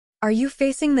Are you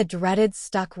facing the dreaded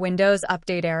stuck Windows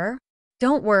Update error?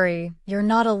 Don't worry, you're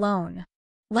not alone.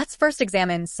 Let's first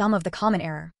examine some of the common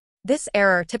error. This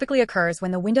error typically occurs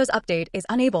when the Windows Update is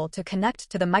unable to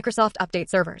connect to the Microsoft Update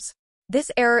servers.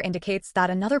 This error indicates that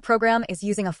another program is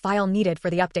using a file needed for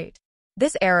the update.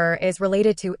 This error is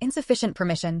related to insufficient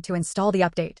permission to install the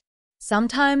update.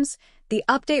 Sometimes, the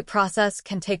update process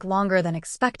can take longer than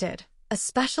expected,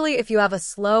 especially if you have a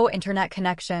slow internet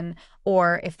connection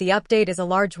or if the update is a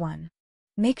large one.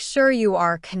 Make sure you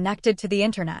are connected to the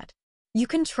internet. You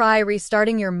can try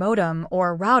restarting your modem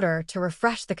or router to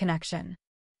refresh the connection.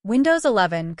 Windows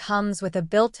 11 comes with a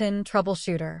built-in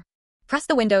troubleshooter. Press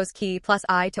the Windows key plus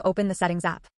I to open the Settings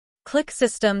app. Click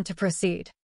System to proceed.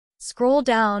 Scroll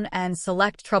down and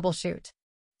select Troubleshoot.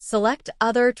 Select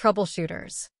Other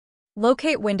Troubleshooters.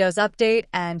 Locate Windows Update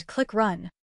and click Run.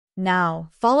 Now,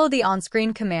 follow the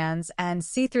on-screen commands and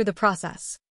see through the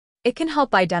process. It can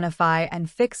help identify and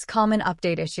fix common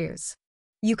update issues.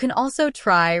 You can also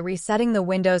try resetting the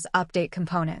Windows Update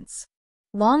components.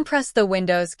 Long press the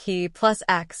Windows key plus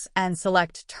X and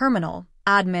select Terminal,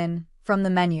 Admin from the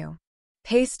menu.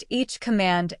 Paste each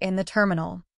command in the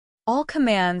terminal. All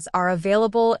commands are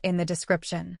available in the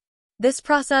description. This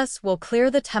process will clear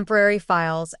the temporary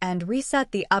files and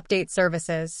reset the update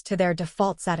services to their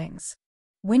default settings.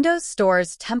 Windows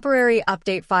stores temporary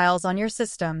update files on your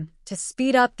system to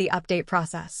speed up the update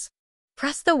process.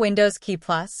 Press the Windows key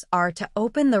plus R to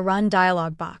open the Run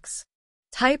dialog box.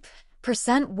 Type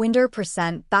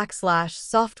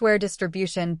 %window%\software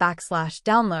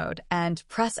distribution\download and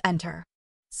press Enter.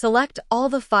 Select all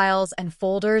the files and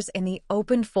folders in the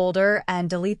opened folder and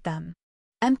delete them.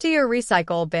 Empty your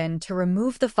recycle bin to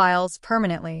remove the files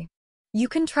permanently. You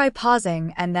can try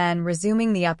pausing and then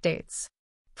resuming the updates.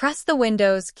 Press the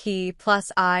Windows key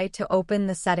plus I to open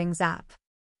the Settings app.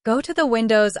 Go to the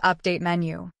Windows Update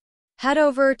menu. Head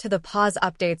over to the Pause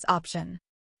Updates option.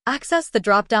 Access the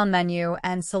drop-down menu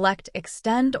and select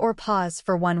Extend or Pause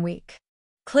for 1 week.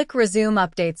 Click Resume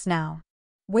Updates now.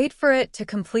 Wait for it to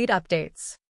complete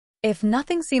updates. If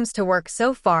nothing seems to work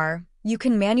so far, you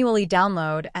can manually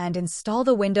download and install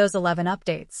the Windows 11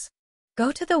 updates.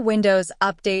 Go to the Windows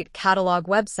Update Catalog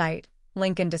website,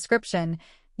 link in description,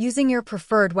 using your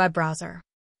preferred web browser.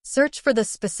 Search for the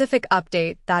specific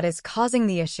update that is causing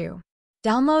the issue.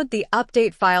 Download the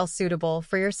update file suitable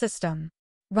for your system.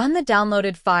 Run the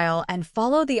downloaded file and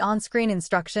follow the on-screen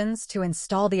instructions to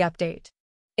install the update.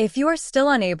 If you are still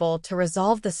unable to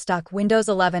resolve the stuck Windows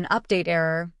 11 update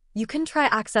error, you can try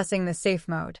accessing the safe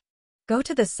mode. Go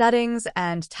to the Settings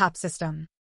and tap System.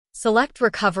 Select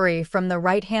Recovery from the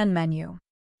right-hand menu.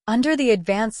 Under the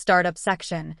Advanced Startup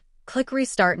section, click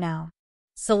Restart Now.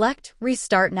 Select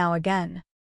Restart Now again.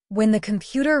 When the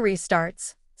computer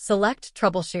restarts, select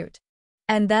Troubleshoot,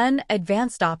 and then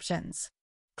Advanced Options.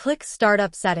 Click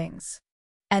Startup Settings,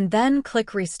 and then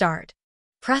click Restart.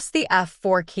 Press the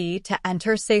F4 key to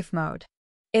enter Safe Mode.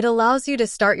 It allows you to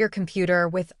start your computer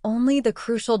with only the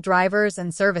crucial drivers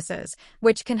and services,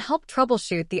 which can help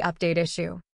troubleshoot the update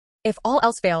issue. If all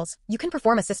else fails, you can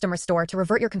perform a system restore to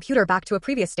revert your computer back to a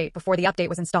previous state before the update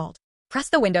was installed. Press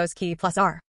the Windows key plus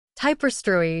R. Type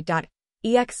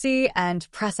restrui.exe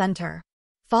and press Enter.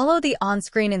 Follow the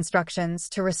on-screen instructions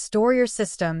to restore your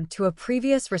system to a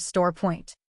previous restore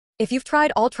point. If you've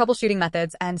tried all troubleshooting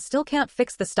methods and still can't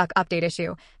fix the stuck update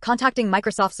issue, contacting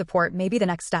Microsoft support may be the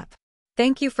next step.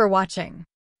 Thank you for watching.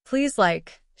 Please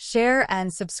like, share,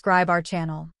 and subscribe our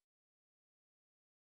channel.